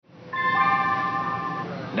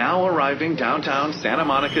Now arriving downtown Santa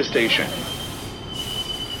Monica Station.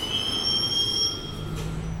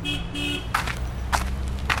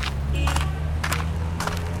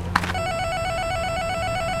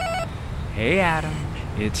 Hey Adam,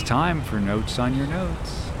 it's time for Notes on Your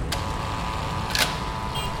Notes.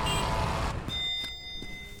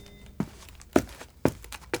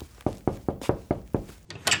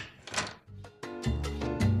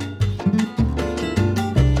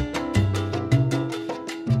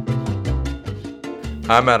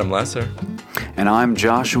 I'm Adam Lesser. And I'm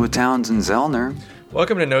Joshua Townsend Zellner.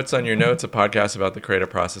 Welcome to Notes on Your Notes, a podcast about the creative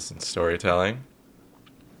process and storytelling.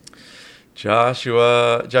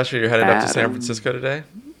 Joshua, you're headed up to San Francisco today?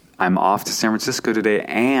 I'm off to San Francisco today,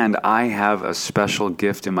 and I have a special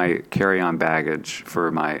gift in my carry-on baggage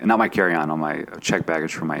for not my carry-on, on my check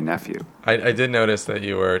baggage for my nephew. I did notice that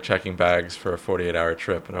you were checking bags for a 48-hour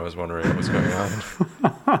trip, and I was wondering what was going on.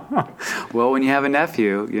 Well, when you have a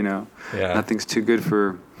nephew, Yeah. Nothing's too good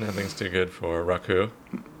for Raku.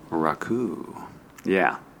 Raku.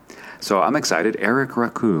 Yeah. So I'm excited. Eric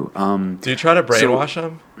Raku. Do you try to brainwash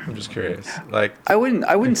him? I'm just curious. I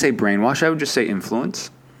wouldn't say brainwash. I would just say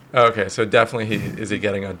influence. Oh, okay, so definitely is he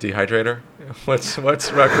getting a dehydrator? What's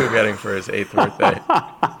Raku getting for his 8th birthday?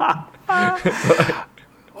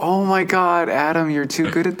 Oh my God, Adam, you're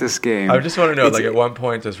too good at this game. I just want to know, at what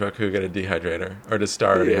point does Raku get a dehydrator? Or does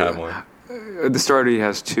Star already have one? The Star already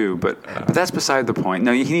has two, but that's beside the point.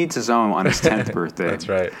 No, he needs his own on his 10th birthday. That's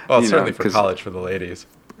right. Well, certainly for college for the ladies.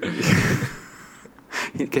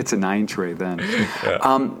 He gets a 9 tray then.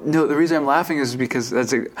 Yeah. No, the reason I'm laughing is because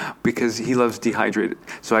because he loves dehydrated.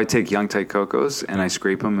 So I take Young Thai Cocos and I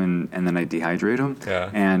scrape them and then I dehydrate them. Yeah.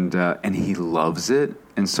 And he loves it.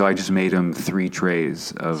 And so I just made him 3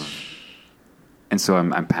 trays of. And so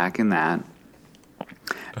I'm packing that.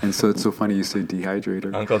 And so it's so funny you say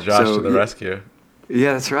dehydrator. Uncle Josh to the rescue.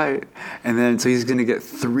 Yeah, that's right. And then so he's going to get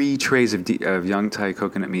 3 trays of Young Thai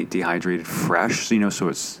coconut meat dehydrated fresh. So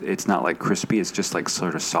it's not like crispy. It's just like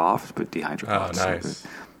sort of soft, but dehydrated. Oh, nice. So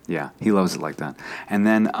yeah, he loves it like that. And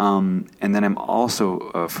then I'm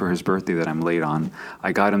also for his birthday that I'm late on.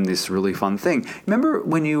 I got him this really fun thing. Remember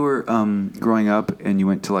when you were growing up and you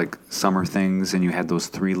went to like summer things and you had those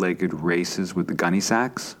 3-legged races with the gunny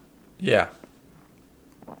sacks? Yeah.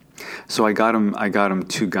 So I got him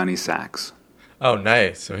 2 gunny sacks. Oh,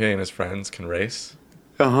 nice. So he and his friends can race?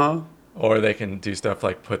 Uh-huh. Or they can do stuff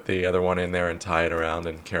like put the other one in there and tie it around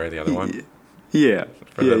and carry the other one? Yeah.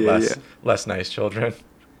 For the less nice children?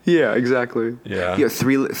 Yeah, exactly. Yeah. Yeah,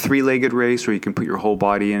 three-legged race where you can put your whole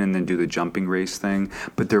body in and then do the jumping race thing.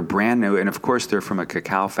 But they're brand new, and of course they're from a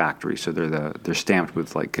cacao factory, so they're stamped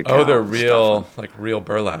with like cacao. Oh, they're real, real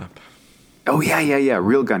burlap. Oh yeah,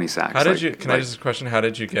 real gunny sacks. How did you? Can I just question? How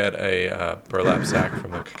did you get a burlap sack from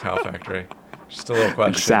the cacao factory? Just a little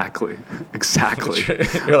question. Exactly.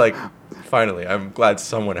 You're like, finally, I'm glad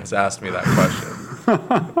someone has asked me that question.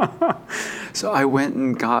 So I went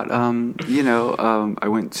and got, I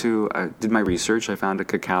did my research. I found a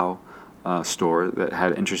cacao store that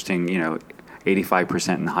had interesting,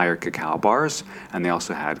 85% and higher cacao bars, and they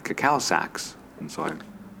also had cacao sacks. And so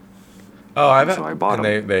I bought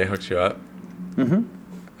them. They hooked you up? Mm-hmm.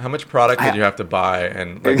 How much product did you have to buy,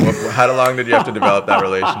 and how long did you have to develop that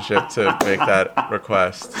relationship to make that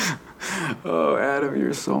request? Oh, Adam,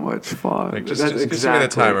 you're so much fun. Just give me the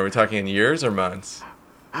time. Are we talking in years or months?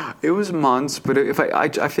 It was months, but if I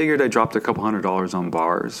figured I dropped a couple $100 on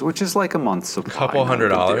bars, which is like a month's supply. Couple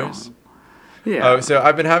 $100? Yeah. Oh, so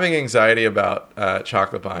I've been having anxiety about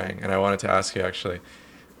chocolate buying, and I wanted to ask you actually.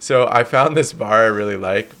 So I found this bar I really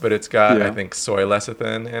like, but it's got I think soy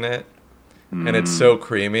lecithin in it. And it's so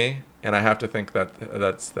creamy, and I have to think that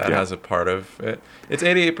has a part of it. It's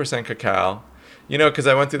 88% cacao, because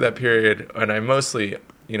I went through that period, and I mostly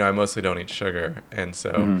don't eat sugar, and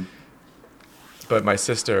so. But my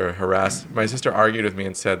sister argued with me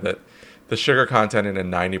and said that the sugar content in a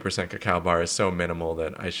 90% cacao bar is so minimal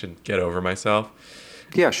that I should get over myself.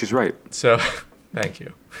 Yeah, she's right. So, thank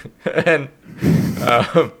you. And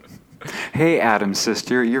hey, Adam,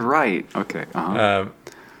 sister, you're right. Okay. Uh-huh.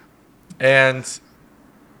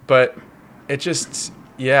 But it just,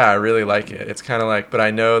 I really like it. It's kind of like, but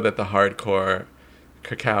I know that the hardcore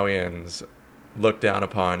cacaoians look down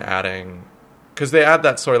upon adding, because they add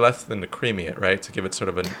that soy lecithin to creamy it, right? To give it sort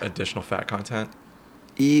of an additional fat content.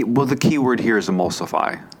 Well, the key word here is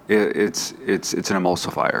emulsify. It's an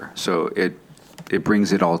emulsifier. So it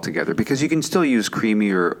brings it all together, because you can still use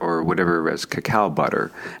creamy or whatever as cacao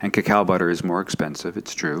butter, and cacao butter is more expensive.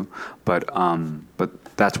 It's true, but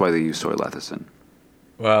that's why they use soy lecithin.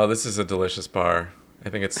 Well, this is a delicious bar. I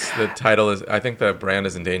think the brand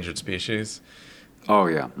is Endangered Species. Oh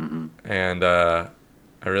yeah. Mm-hmm. And I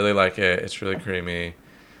really like it. It's really creamy.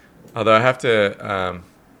 Although I have to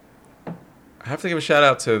give a shout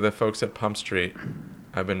out to the folks at Pump Street.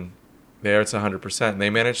 I've been there. It's 100%. And they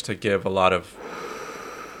managed to give a lot of.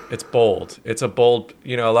 It's bold. It's a bold.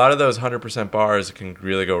 A lot of those 100% bars can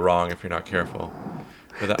really go wrong if you're not careful.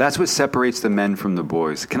 That's what separates the men from the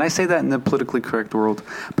boys. Can I say that in the politically correct world?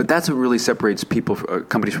 But that's what really separates people,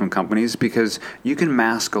 companies from companies, because you can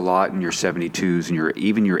mask a lot in your 72s and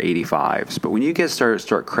even your 85s. But when you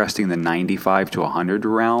start cresting the 95 to 100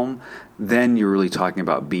 realm, then you're really talking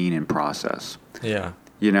about being in process. Yeah.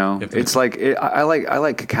 It's like I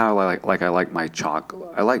like cacao like I like my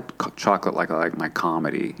chocolate. I like chocolate like I like my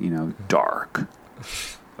comedy. Dark,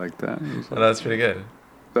 like that. Well, that's pretty good.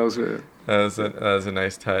 That was it. That was a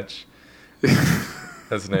nice touch.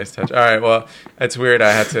 That's a nice touch. All right. Well, it's weird.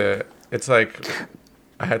 I had to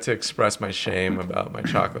express my shame about my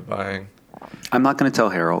chocolate buying. I'm not going to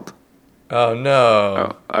tell Harold. Oh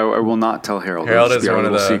no! I will not tell Harold. Harold is one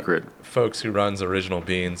of the secret folks who runs Original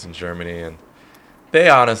Beans in Germany, and they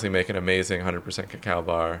honestly make an amazing 100% cacao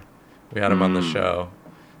bar. We had him on the show,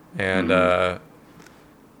 and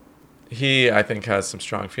he, I think, has some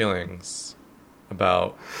strong feelings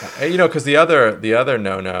about, because the other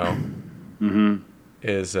no-no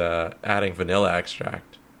is adding vanilla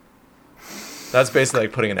extract. That's basically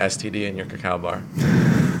like putting an STD in your cacao bar.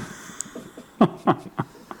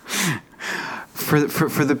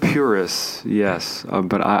 For the purists, yes,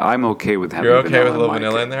 but I'm okay with having. You're okay with a little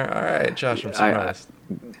vanilla in there? All right, Josh, I'm surprised.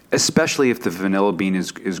 Especially if the vanilla bean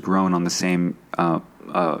is grown on the same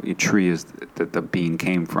tree as that the bean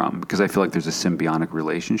came from, because I feel like there's a symbiotic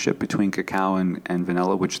relationship between cacao and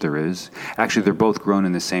vanilla, which there is. Actually, they're both grown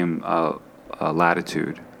in the same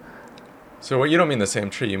latitude. So what, you don't mean the same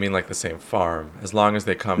tree, you mean like the same farm, as long as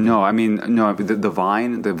they come... No, the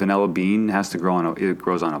vine, the vanilla bean has to grow it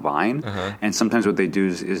grows on a vine, and sometimes what they do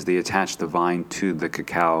is they attach the vine to the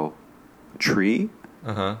cacao tree,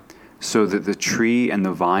 so that the tree and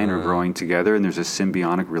the vine are growing together, and there's a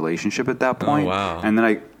symbiotic relationship at that point. Oh, wow. And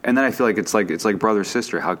then I feel like it's like brother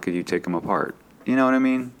sister. How could you take them apart? You know what I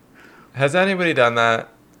mean? Has anybody done that?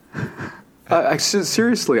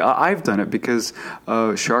 Seriously, I've done it because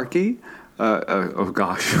Sharky. Oh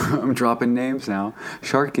gosh, I'm dropping names now.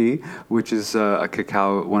 Sharky, which is a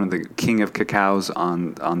cacao, one of the king of cacaos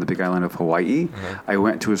on the Big Island of Hawaii. I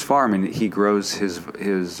went to his farm, and he grows his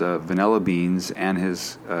vanilla beans and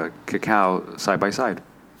his cacao side by side.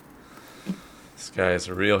 This guy is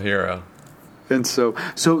a real hero. And so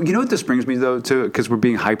you know what this brings me though to, because we're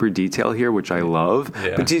being hyper detail here, which I love.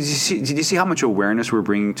 Yeah. But did you see how much awareness we're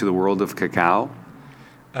bringing to the world of cacao?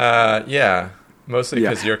 Yeah. Mostly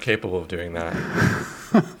because you're capable of doing that.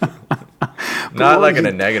 Not like in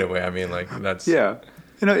a negative way. I mean, like that's in a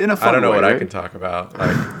fun way. I don't know what right? I can talk about.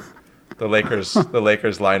 Like the Lakers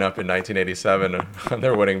line up in 1987 on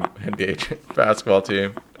their winning NBA basketball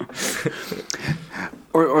team.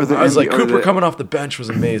 Or I was like, Cooper coming off the bench was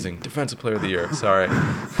amazing. Defensive Player of the Year. Sorry.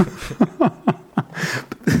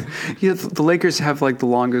 The Lakers have like the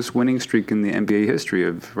longest winning streak in the NBA history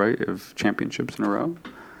of championships in a row.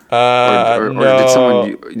 Or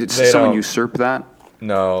no, did someone usurp that?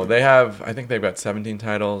 No, they have. I think they've got 17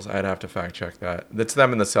 titles. I'd have to fact check that. It's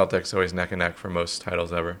them and the Celtics always neck and neck for most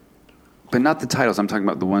titles ever. But not the titles. I'm talking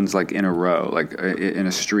about the ones like in a row, like in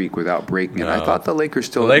a streak without breaking it. No. I thought the Lakers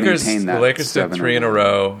still maintained that. The Lakers did 3 in a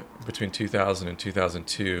row between 2000 and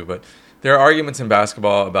 2002. But there are arguments in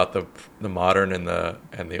basketball about the modern and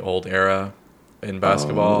the old era in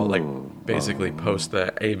basketball, like basically post the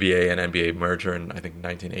ABA and NBA merger in I think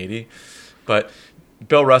 1980. But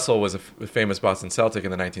Bill Russell was a famous Boston Celtic in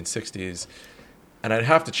the 1960s, and I'd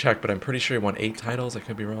have to check, but I'm pretty sure he won 8 titles. I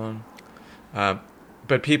could be wrong.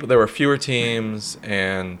 But there were fewer teams,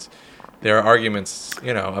 and there are arguments,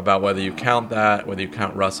 about whether you count that, whether you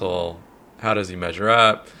count Russell, how does he measure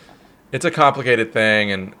up? It's a complicated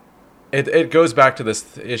thing, and it goes back to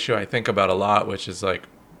this issue I think about a lot, which is like,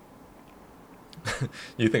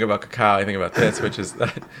 you think about cacao, I think about this, which is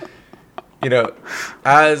that,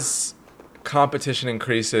 as competition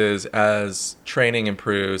increases, as training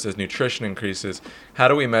improves, as nutrition increases, how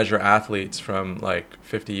do we measure athletes from like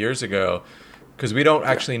 50 years ago? Because we don't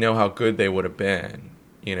actually know how good they would have been,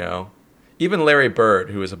 Even Larry Bird,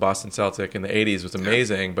 who was a Boston Celtic in the 80s, was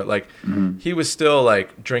amazing, but like he was still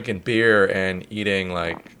like drinking beer and eating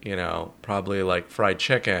like, probably like fried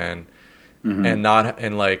chicken. And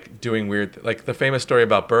like doing weird, like the famous story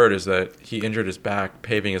about Bird is that he injured his back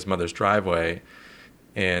paving his mother's driveway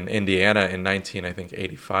in Indiana in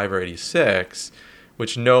 85 or 86,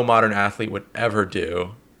 which no modern athlete would ever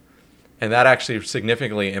do. and that actually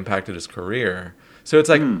significantly impacted his career. So it's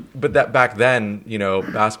like, but that back then, you know,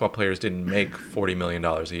 basketball players didn't make $40 million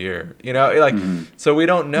a year, you know, like, so we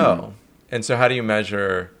don't know. And so how do you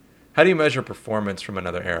measure performance from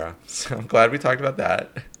another era? So I'm glad we talked about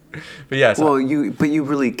that. But yes. Well, you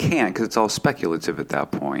really can't, because it's all speculative at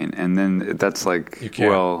that point. And then that's like,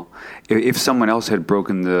 well, if someone else had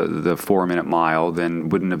broken the 4-minute mile, then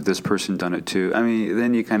wouldn't have this person done it too? I mean,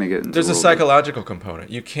 then you kind of get into there's a psychological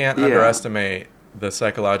component. You can't underestimate the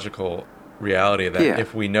psychological reality that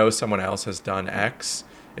if we know someone else has done X,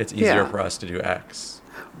 it's easier for us to do X.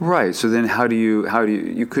 Right. So then how do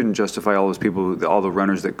you couldn't justify all those people, all the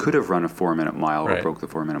runners that could have run a 4-minute mile or broke the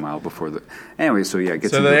 4-minute mile before the. Anyway, so yeah, it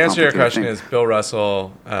gets. So into the a answer to your complicated question is Bill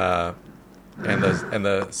Russell and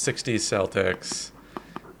the '60s Celtics,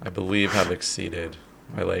 I believe, have exceeded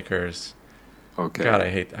my Lakers. Okay. God, I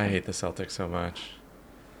hate the Celtics so much.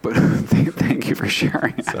 But thank you for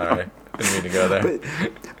sharing. Sorry, didn't mean to go there.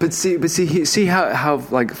 But see how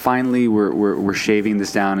like finally we're shaving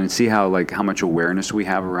this down, and see how much awareness we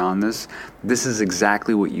have around this. This is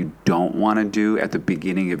exactly what you don't want to do at the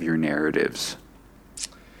beginning of your narratives.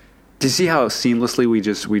 Do you see how seamlessly we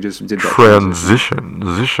just did that?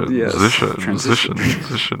 Transition.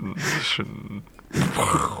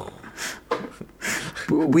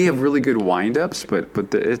 We have really good wind-ups, but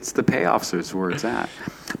it's the payoffs is where it's at.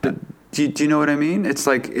 But do you know what I mean? It's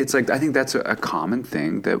like I think that's a common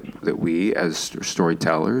thing that we as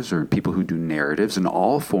storytellers or people who do narratives in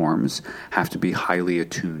all forms have to be highly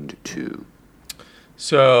attuned to.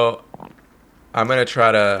 So I'm going to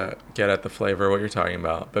try to get at the flavor of what you're talking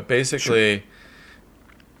about. But basically,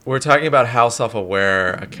 we're talking about how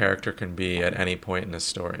self-aware a character can be at any point in a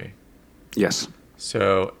story. Yes.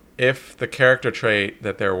 So if the character trait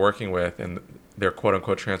that they're working with and their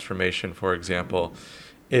quote-unquote transformation, for example,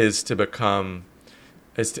 is to become,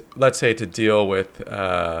 let's say, to deal with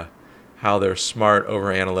how their smart,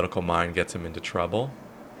 over-analytical mind gets them into trouble.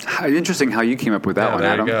 Interesting how you came up with that one,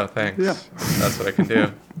 Adam. There you go. Thanks. Yeah. That's what I can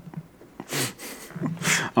do.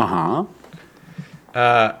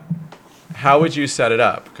 How would you set it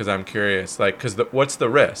up? Because I'm curious. Because what's the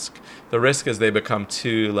risk? The risk is they become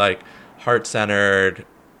too heart-centered,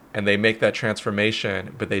 and they make that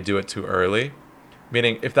transformation, but they do it too early.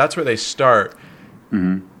 Meaning, if that's where they start,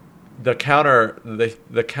 the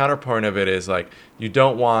counterpoint of it is you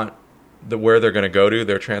don't want where they're going to go to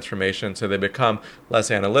their transformation, so they become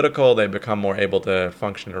less analytical, they become more able to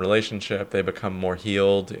function in a relationship, they become more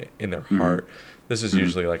healed in their heart. This is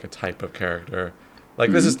usually a type of character.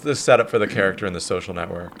 This is the setup for the character in The Social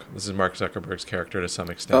Network. This is Mark Zuckerberg's character to some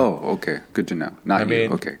extent. Oh, okay. Good to know. Not you.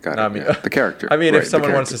 Okay, got it. Me. Yeah. The character. I mean, if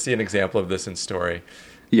someone wants to see an example of this in story,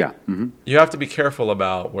 you have to be careful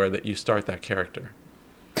about where you start that character.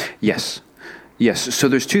 Yes. So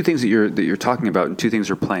there's two things that you're talking about, and two things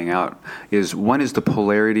are playing out. One is the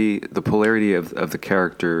polarity of the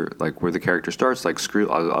character, where the character starts. Scrooge,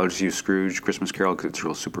 I'll just use Scrooge, Christmas Carol, because it's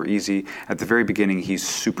real super easy. At the very beginning, he's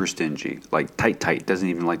super stingy, tight, doesn't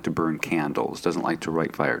even like to burn candles, doesn't like to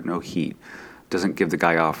light fire, no heat, doesn't give the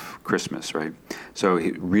guy off Christmas, right? So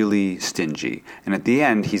really stingy. And at the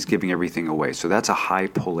end, he's giving everything away. So that's a high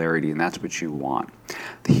polarity, and that's what you want.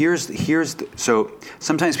 So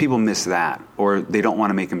sometimes people miss that, or they don't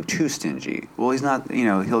want to make him too stingy. Well, he's not,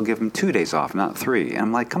 he'll give him 2 days off, not 3. And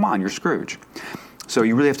I'm like, come on, you're Scrooge. So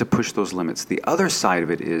you really have to push those limits. The other side of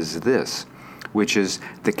it is this, which is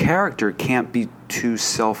the character can't be too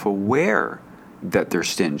self-aware that they're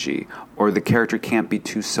stingy, or the character can't be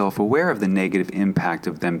too self-aware of the negative impact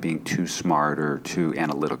of them being too smart or too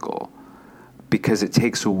analytical, because it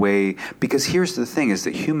takes away. Because here's the thing: is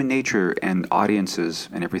that human nature and audiences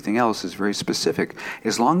and everything else is very specific.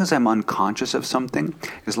 As long as I'm unconscious of something,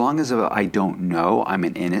 as long as I don't know, I'm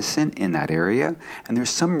an innocent in that area, and there's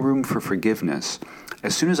some room for forgiveness.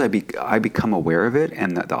 As soon as I become aware of it,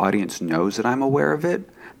 and that the audience knows that I'm aware of it,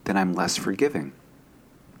 then I'm less forgiving.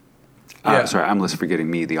 I'm less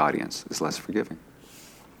forgiving. Me, the audience, is less forgiving.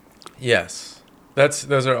 Yes,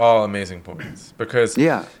 those are all amazing points, because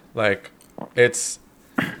it's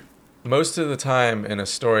most of the time in a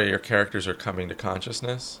story your characters are coming to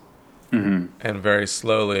consciousness, and very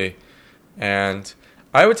slowly. And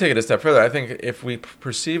I would take it a step further. I think if we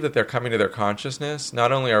perceive that they're coming to their consciousness,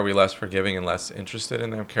 not only are we less forgiving and less interested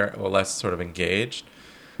in them, or less sort of engaged,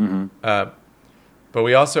 but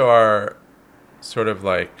we also are sort of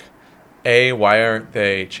why aren't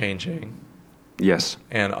they changing? Yes.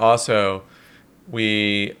 And also,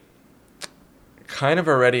 we kind of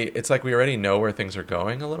it's we already know where things are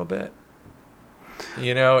going a little bit.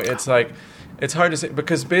 It's hard to say,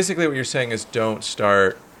 because basically what you're saying is don't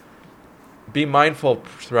start be mindful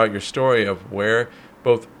throughout your story of where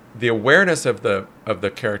both the awareness of the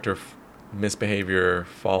character misbehavior,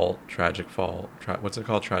 tragic fault, what's it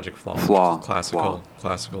called? Tragic flaw.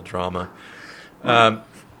 Classical drama.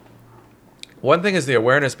 One thing is the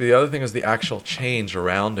awareness, but the other thing is the actual change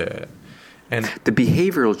around it. And the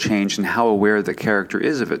behavioral change and how aware the character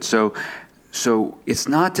is of it. So it's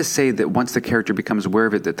not to say that once the character becomes aware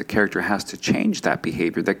of it, that the character has to change that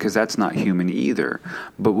behavior, because that's not human either.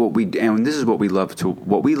 But this is what we love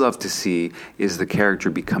to see is the character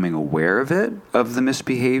becoming aware of it, of the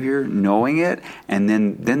misbehavior, knowing it, and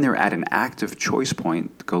then they're at an active choice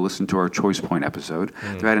point. Go listen to our choice point episode.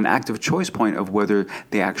 They're at an active choice point of whether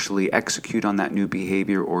they actually execute on that new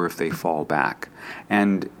behavior or if they fall back.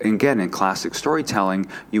 And again, in classic storytelling,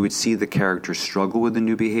 you would see the character struggle with the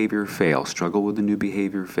new behavior,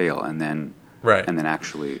 fail, and then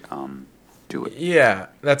actually do it. Yeah,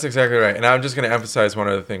 that's exactly right. And I'm just going to emphasize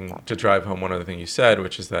to drive home one other thing you said,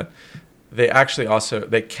 which is that they actually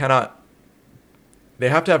they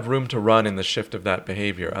have to have room to run in the shift of that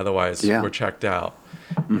behavior. Otherwise, we're checked out.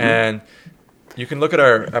 Mm-hmm. And you can look at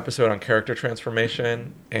our episode on character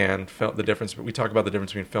transformation and the difference. We talk about the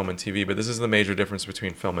difference between film and TV, but this is the major difference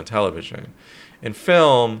between film and television. In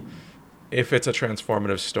film, if it's a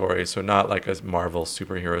transformative story, so not like a Marvel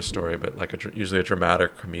superhero story, but like usually a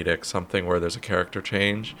dramatic, comedic, something where there's a character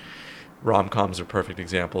change. Rom-coms are perfect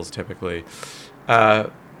examples typically.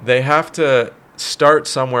 They have to start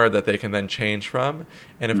somewhere that they can then change from,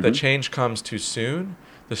 and if the change comes too soon,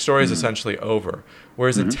 the story is essentially over.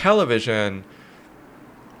 Whereas in television,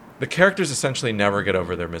 the characters essentially never get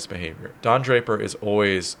over their misbehavior. Don Draper is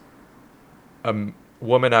always a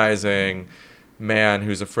womanizing man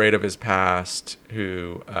who's afraid of his past,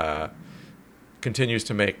 who continues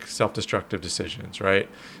to make self-destructive decisions, right?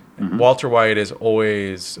 Walter White is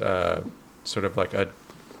always sort of like a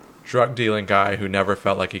drug-dealing guy who never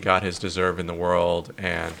felt like he got his deserve in the world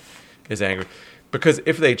and is angry. Because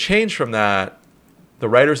if they change from that, the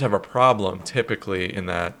writers have a problem typically in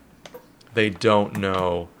that they don't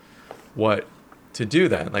know what to do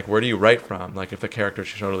then. Like, where do you write from? Like, if the character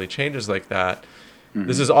totally changes like that.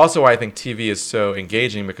 This is also why I think TV is so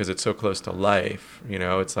engaging, because it's so close to life. You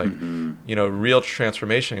know, it's like, real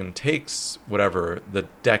transformation takes whatever the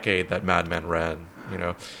decade that Mad Men ran.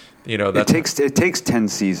 That's it takes 10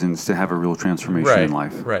 seasons to have a real transformation in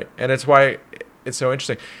life. Right, and it's why it's so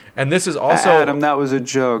interesting. And this is also Adam. That was a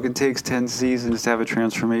joke. It takes 10 seasons to have a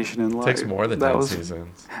transformation in life. It takes more than 10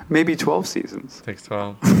 seasons. Maybe 12 seasons. It takes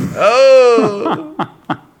 12. Oh.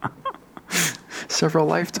 Several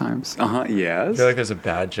lifetimes. Yes. I feel like there's a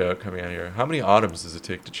bad joke coming out here. How many autumns does it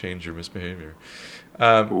take to change your misbehavior?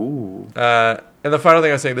 And the final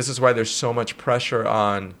thing I was saying, this is why there's so much pressure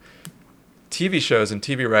on TV shows and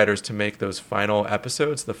TV writers to make those final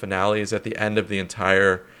episodes, the finales at the end of the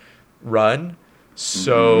entire run,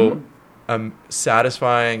 so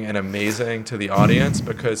satisfying and amazing to the audience,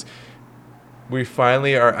 because we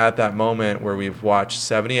finally are at that moment where we've watched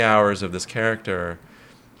 70 hours of this character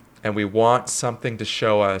and we want something to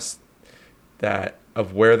show us that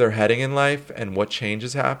of where they're heading in life and what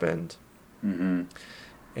changes happened. And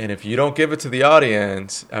if you don't give it to the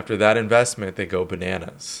audience after that investment, they go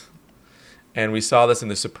bananas. And we saw this in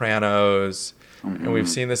The Sopranos, and we've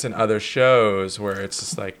seen this in other shows where it's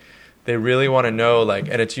just like they really want to know, like,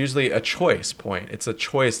 and it's usually a choice point. It's a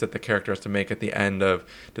choice that the character has to make at the end of,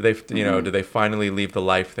 do they finally leave the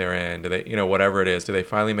life they're in? Do they, whatever it is, do they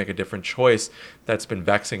finally make a different choice that's been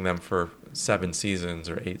vexing them for 7 seasons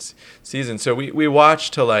or 8 seasons? So we watch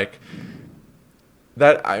to like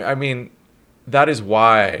that. I mean, that is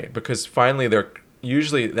why, because finally they're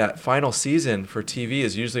usually that final season for TV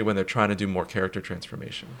is usually when they're trying to do more character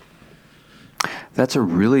transformation. That's a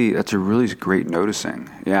really great noticing.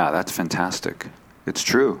 Yeah, that's fantastic. It's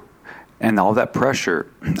true. And all that pressure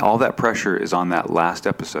is on that last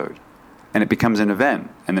episode. And it becomes an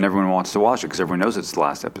event, and then everyone wants to watch it because everyone knows it's the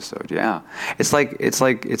last episode. Yeah. It's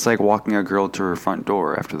like walking a girl to her front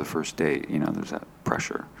door after the first date. There's that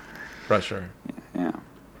pressure. Yeah.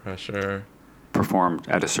 Pressure. Performed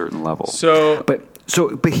at a certain level.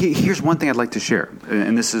 But here's one thing I'd like to share,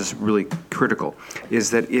 and this is really critical,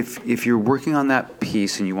 is that if you're working on that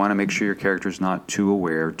piece and you want to make sure your character's not too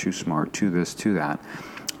aware, too smart, too this, too that,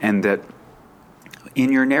 and that in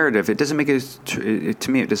your narrative, it doesn't make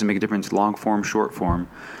to me, it doesn't make a difference, long form, short form,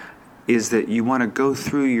 is that you want to go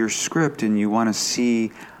through your script and you want to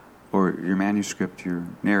see, or your manuscript, your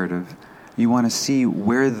narrative, you want to see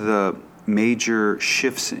where the major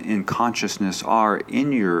shifts in consciousness are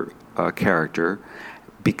in your character,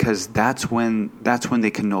 because that's when they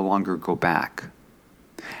can no longer go back.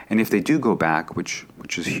 And if they do go back, which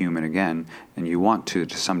is human again, and you want to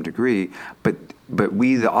some degree, but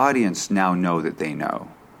we, the audience, now know that they know.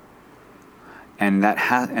 And that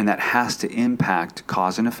has to impact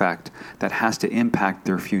cause and effect. That has to impact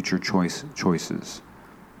their future choices.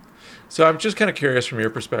 So I'm just kind of curious from your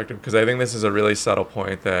perspective, because I think this is a really subtle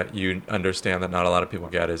point that you understand that not a lot of people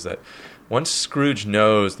get, is that once Scrooge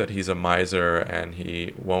knows that he's a miser and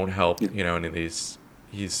he won't help, any of these,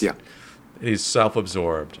 he's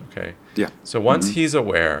self-absorbed. Okay. Yeah. So once he's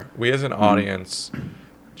aware, we as an audience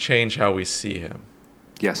change how we see him.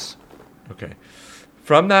 Yes. Okay.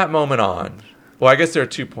 From that moment on, well, I guess there are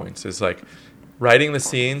 2 points. It's like writing the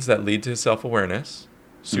scenes that lead to self-awareness.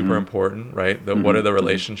 Super important, right? What are the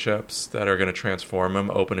relationships that are going to transform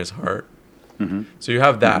him, open his heart? So you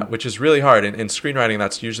have that, which is really hard. In screenwriting,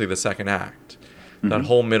 that's usually the second act. That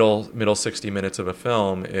whole middle 60 minutes of a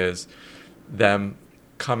film is them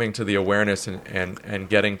coming to the awareness and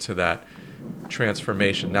getting to that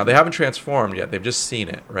transformation. Now, they haven't transformed yet. They've just seen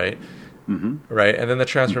it, right? Right? And then the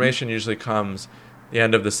transformation usually comes the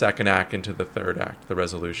end of the second act into the third act, the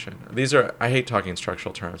resolution. These are, I hate talking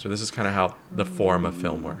structural terms, but this is kind of how the form of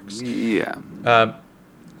film works. Yeah.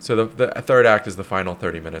 So the third act is the final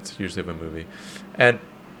 30 minutes, usually, of a movie. And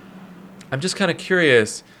I'm just kind of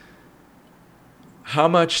curious, how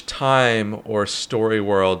much time or story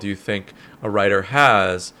world do you think a writer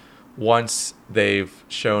has once they've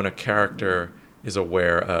shown a character is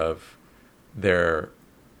aware of their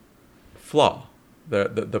flaw?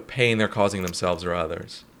 The pain they're causing themselves or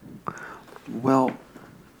others? Well,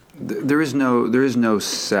 there is no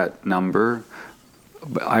set number.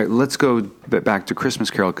 But let's go back to Christmas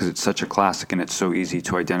Carol, because it's such a classic and it's so easy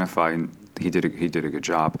to identify. And he did a good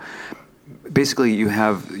job. Basically, you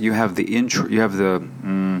have the intro. You have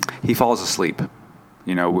he falls asleep.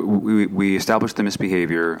 We establish the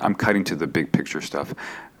misbehavior. I'm cutting to the big picture stuff.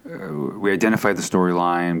 We identify the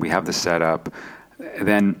storyline. We have the setup.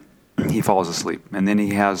 Then he falls asleep, and then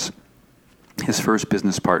he has his first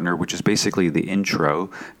business partner, which is basically the intro,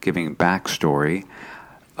 giving backstory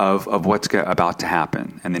of what's about to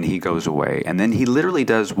happen, and then he goes away, and then he literally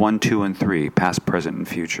does 1, 2, and 3, past, present, and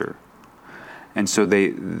future. And so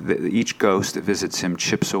each ghost that visits him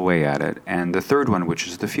chips away at it, and the third one, which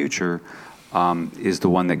is the future, is the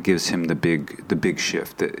one that gives him the big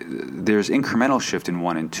shift. There's incremental shift in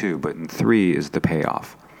 1 and 2, but in 3 is the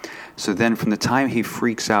payoff. So then from the time he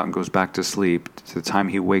freaks out and goes back to sleep to the time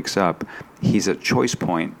he wakes up, he's at choice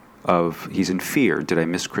point he's in fear. Did I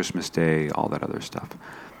miss Christmas Day? All that other stuff.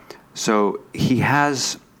 So he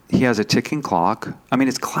has a ticking clock. I mean,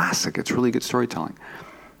 it's classic. It's really good storytelling.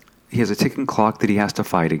 He has a ticking clock that he has to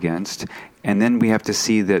fight against. And then we have to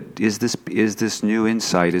see that is this new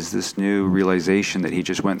insight, is this new realization that he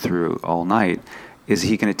just went through all night, is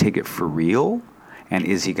he going to take it for real? And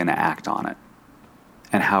is he going to act on it?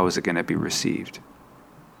 And how is it going to be received?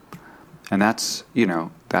 And that's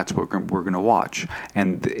what we're going to watch.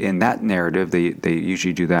 And in that narrative, they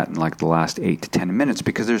usually do that in like the last 8 to 10 minutes,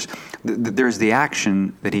 because there's the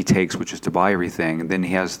action that he takes, which is to buy everything. And then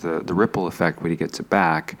he has the ripple effect when he gets it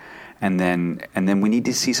back. And then we need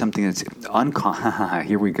to see something that's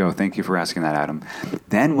Here we go. Thank you for asking that, Adam.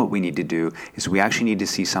 Then what we need to do is we actually need to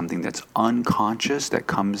see something that's unconscious that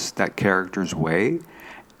comes that character's way,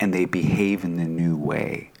 and they behave in the new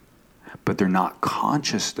way, but they're not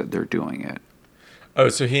conscious that they're doing it. Oh,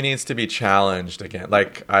 so he needs to be challenged again.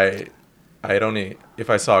 Like if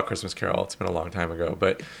I saw A Christmas Carol, it's been a long time ago,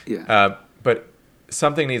 but but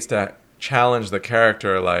something needs to challenge the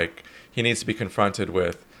character. Like he needs to be confronted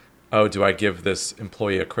with, oh, do I give this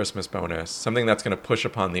employee a Christmas bonus? Something that's going to push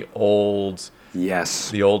upon the old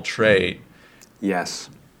trait. Yes.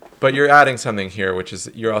 But you're adding something here, which is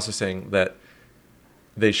you're also saying that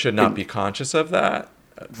they should not be conscious of that.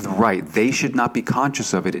 Right. They should not be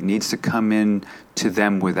conscious of it. It needs to come in to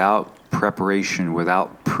them without preparation,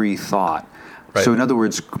 without pre-thought. Right. So in other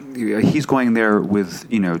words, he's going there with,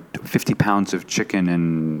 50 pounds of chicken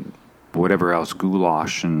and whatever else,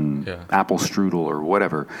 goulash and apple strudel or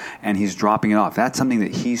whatever, and he's dropping it off. That's something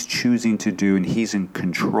that he's choosing to do, and he's in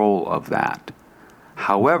control of that.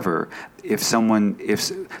 However, if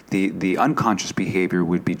the unconscious behavior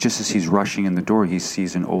would be just as he's rushing in the door, he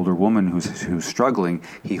sees an older woman who's struggling,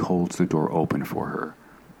 he holds the door open for her.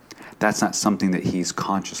 That's not something that he's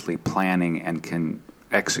consciously planning and can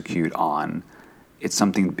execute on. It's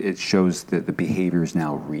something, it shows that the behavior is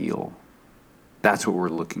now real. That's what we're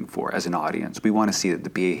looking for as an audience. We want to see that the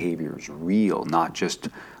behavior is real, not just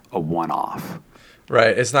a one-off.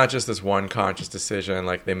 Right. It's not just this one conscious decision,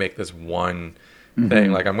 like they make this one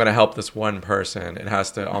thing, like I'm going to help this one person. It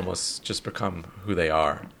has to almost just become who they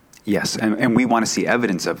are. Yes, and we want to see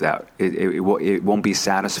evidence of that. It won't be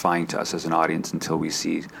satisfying to us as an audience until we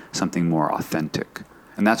see something more authentic.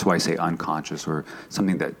 And that's why I say unconscious, or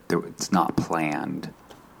something that it's not planned.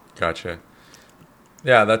 Gotcha.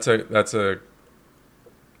 Yeah, that's a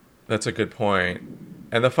good point.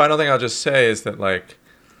 And the final thing I'll just say is that, like,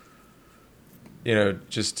 you know,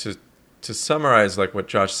 just to summarize, like what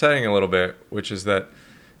Josh's saying a little bit, which is that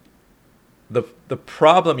the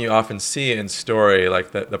problem you often see in story,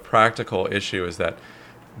 like the practical issue, is that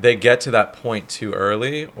they get to that point too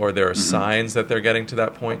early, or there are signs that they're getting to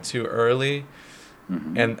that point too early.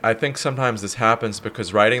 And I think sometimes this happens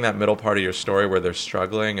because writing that middle part of your story where they're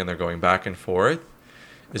struggling and they're going back and forth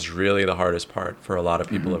is really the hardest part for a lot of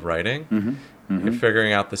people of writing. And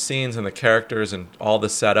figuring out the scenes and the characters and all the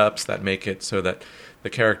setups that make it so that the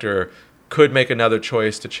character could make another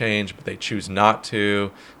choice to change, but they choose not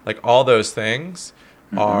to. Like, all those things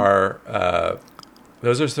are,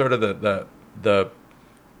 those are sort of it's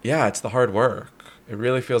the hard work. It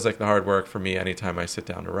really feels like the hard work for me anytime I sit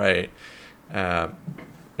down to write. And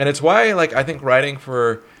it's why, like, I think writing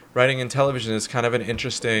in television is kind of an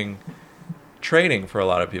interesting training for a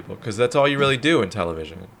lot of people, because that's all you really do in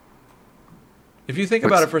television. If you think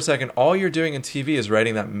about it for a second, all you're doing in TV is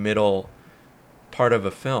writing that middle part of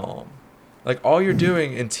a film. Like, all you're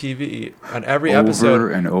doing in TV on every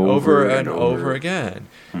episode over and over again.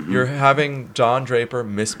 You're having Don Draper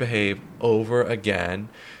misbehave over again.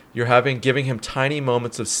 You're giving him tiny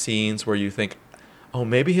moments of scenes where you think, oh,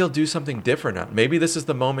 maybe he'll do something different now. Maybe this is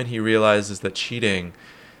the moment he realizes that cheating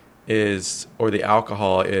or the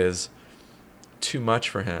alcohol is too much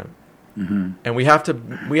for him. And we have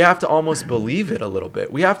to almost believe it a little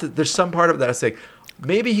bit. There's some part of that that's like,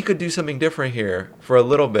 maybe he could do something different here for a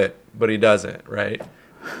little bit, but he doesn't, right?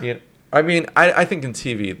 You know, I mean, I think in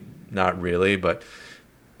TV, not really, but,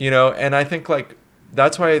 you know, and I think, like,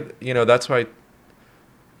 that's why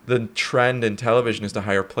the trend in television is to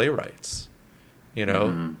hire playwrights. You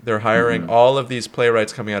know, they're hiring all of these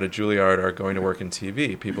playwrights coming out of Juilliard are going to work in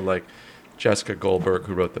TV. People like Jessica Goldberg,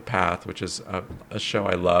 who wrote The Path, which is a show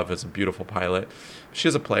I love. It's a beautiful pilot.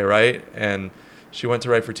 She's a playwright, and she went to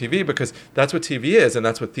write for TV because that's what TV is, and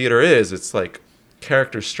that's what theater is. It's like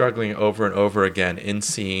characters struggling over and over again in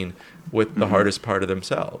scene with the hardest part of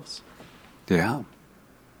themselves. Yeah,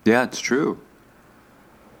 it's true.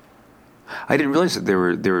 I didn't realize that they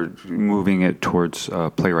were moving it towards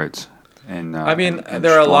playwrights. And I mean,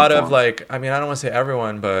 there are a lot of, like, I mean, I don't want to say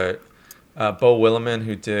everyone, but Beau Willimon,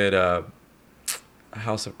 who did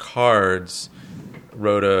House of Cards,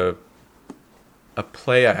 wrote a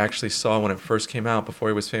play I actually saw when it first came out before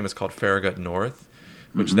he was famous, called Farragut North,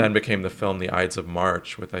 which then became the film The Ides of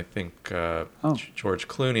March, with, I think, George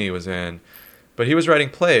Clooney was in. But he was writing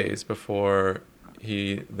plays before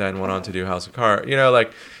he then went on to do House of Cards. You know,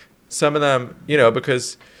 like, some of them, you know,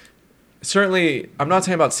 because certainly I'm not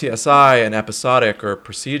talking about CSI and episodic or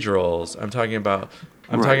procedurals. I'm talking about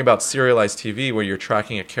serialized TV where you're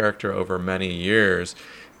tracking a character over many years.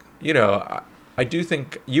 You know, I do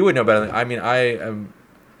think you would know better. I mean, I am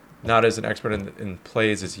not as an expert in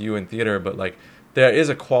plays as you in theater, but, like, there is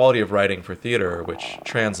a quality of writing for theater which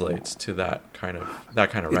translates to that kind of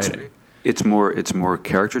writing. It's more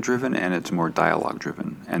character driven, and it's more dialogue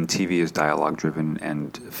driven. And TV is dialogue driven,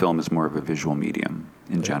 and film is more of a visual medium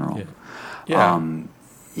in general. Yeah.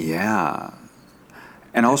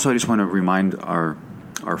 And also, I just want to remind our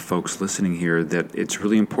folks listening here that it's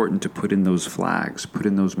really important to put in those flags, put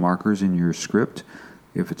in those markers in your script,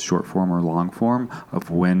 if it's short form or long form,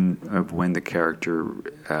 of when the character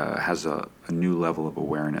has a new level of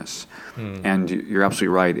awareness. And you're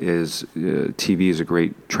absolutely right. TV is a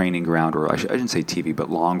great training ground, or I shouldn't say TV, but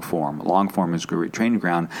long form. Long form is a great training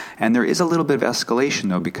ground, and there is a little bit of escalation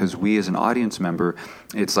though, because we as an audience member,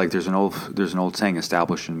 it's like there's an old saying,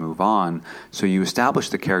 establish and move on. So you establish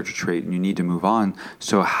the character trait, and you need to move on.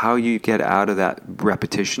 So how you get out of that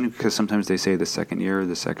repetition, because sometimes they say the second year,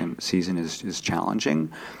 the second season is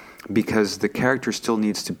challenging, because the character still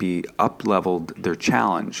needs to be up-leveled their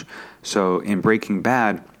challenge. So in Breaking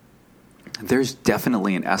Bad, there's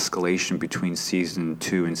definitely an escalation between season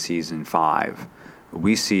 2 and season 5.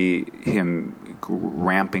 We see him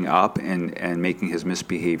ramping up and making his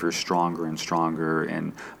misbehavior stronger and stronger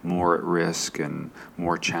and more at risk and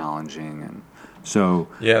more challenging. And so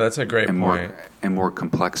yeah, that's a great point. More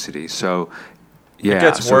complexity. So yeah, it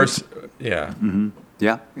gets worse. Yeah.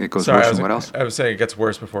 Yeah, it goes worse. And what else? I was saying it gets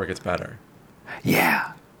worse before it gets better.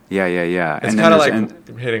 Yeah. It's kind of like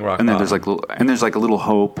hitting rock bottom. And then there's like a little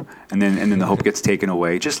hope, and then the hope gets taken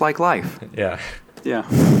away, just like life. Yeah.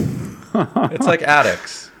 It's like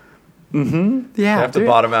addicts. Yeah. They have to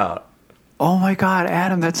bottom out. Oh my God,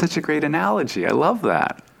 Adam, that's such a great analogy. I love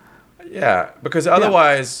that. Yeah, because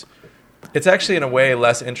otherwise, it's actually in a way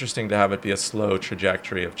less interesting to have it be a slow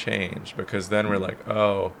trajectory of change, because then we're like,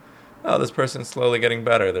 oh, this person's slowly getting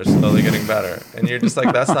better. They're slowly getting better. And you're just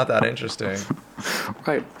like, that's not that interesting.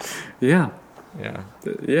 Right. Yeah. Yeah.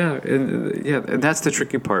 And that's the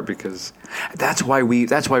tricky part, because that's why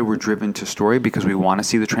we're driven to story, because we want to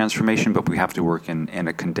see the transformation, but we have to work in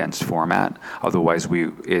a condensed format. Otherwise,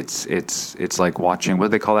 it's like watching, what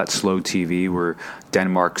do they call that, slow TV, where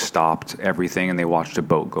Denmark stopped everything and they watched a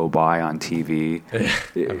boat go by on TV.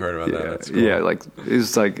 I've heard about that. That's cool. Yeah,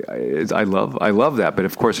 I love that, but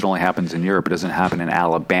of course it only happens in Europe. It doesn't happen in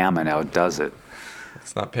Alabama now, does it?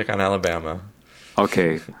 Let's not pick on Alabama.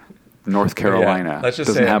 Okay. North Carolina. Let's just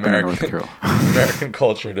doesn't say happen in North Carolina. American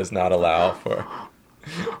culture does not allow for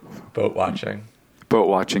boat watching. Boat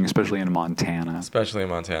watching, especially in Montana. Especially in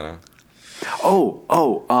Montana.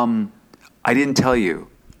 I didn't tell you.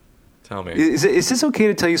 Tell me. Is this okay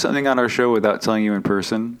to tell you something on our show without telling you in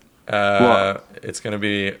person? It's going to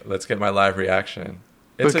be, let's get my live reaction.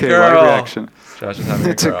 It's okay, a girl. Live reaction. Josh is having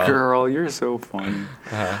It's a girl. You're so funny.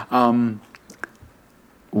 Uh-huh.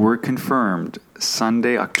 We're confirmed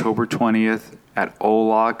Sunday, October 20th at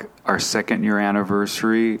OLOC, our 2nd year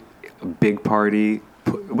anniversary, a big party.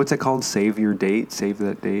 What's it called? Save your date? Save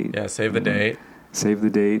that date? Yeah, save the date. Save the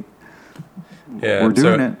date. Yeah, We're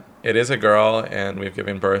doing it. It is a girl, and we've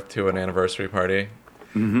given birth to an anniversary party.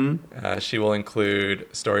 Mm-hmm. She will include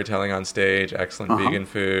storytelling on stage, excellent vegan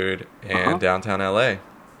food, and downtown LA.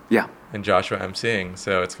 Yeah. And Joshua emceeing,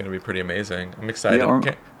 so it's going to be pretty amazing. I'm excited. Yeah,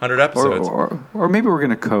 100 episodes. Or maybe we're going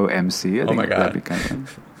to co-MC. Oh my God. That'd be kind of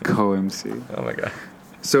fun. Co-MC. Oh my God.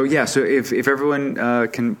 So if everyone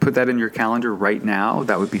can put that in your calendar right now,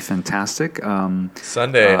 that would be fantastic.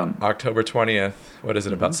 Sunday, October 20th. What is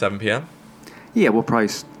it, about 7 p.m.? Yeah, we'll probably...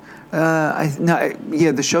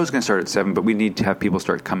 the show's going to start at 7, but we need to have people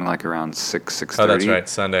start coming like around 6:30. Oh, that's right.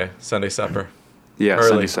 Sunday supper. Yeah, early.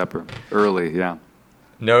 Sunday supper. Early, yeah.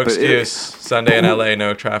 No excuse. Sunday in LA,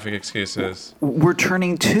 no traffic excuses. We're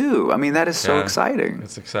turning 2. I mean, that is so exciting.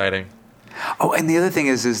 It's exciting. Oh, and the other thing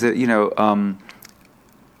is that,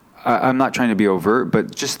 I'm not trying to be overt,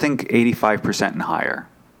 but just think 85% and higher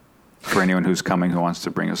for anyone who's coming who wants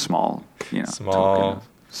to bring a small token.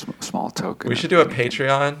 We should do a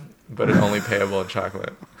Patreon, but it's only payable in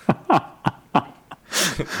chocolate.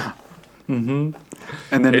 Mm-hmm.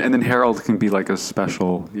 And then Harold can be like a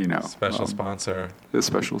special, special sponsor. A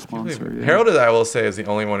special sponsor. Yeah. Harold, I will say, is the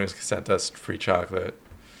only one who's sent us free chocolate.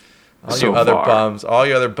 All you other bums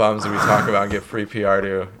that we talk about and get free PR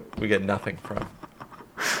to, we get nothing from.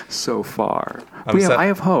 So far, I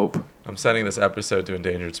have hope. I'm sending this episode to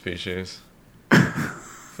endangered species.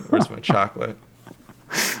 Where's my chocolate?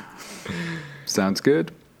 Sounds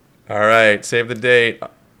good. All right, save the date,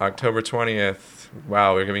 October 20th.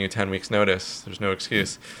 Wow, we're giving you 10 weeks notice. There's no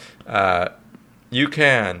excuse. You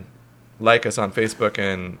can like us on Facebook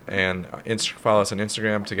and follow us on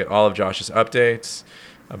Instagram to get all of Josh's updates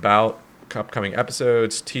about upcoming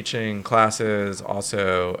episodes, teaching, classes,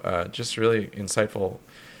 also just really insightful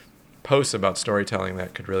posts about storytelling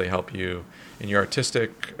that could really help you in your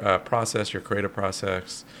artistic process, your creative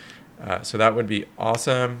process. So that would be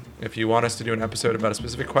awesome. If you want us to do an episode about a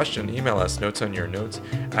specific question, email us,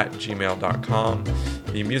 notesonyournotes@gmail.com.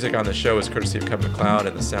 The music on the show is courtesy of Kevin MacLeod,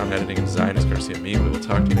 and the sound editing and design is courtesy of me. We will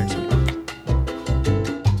talk to you next week.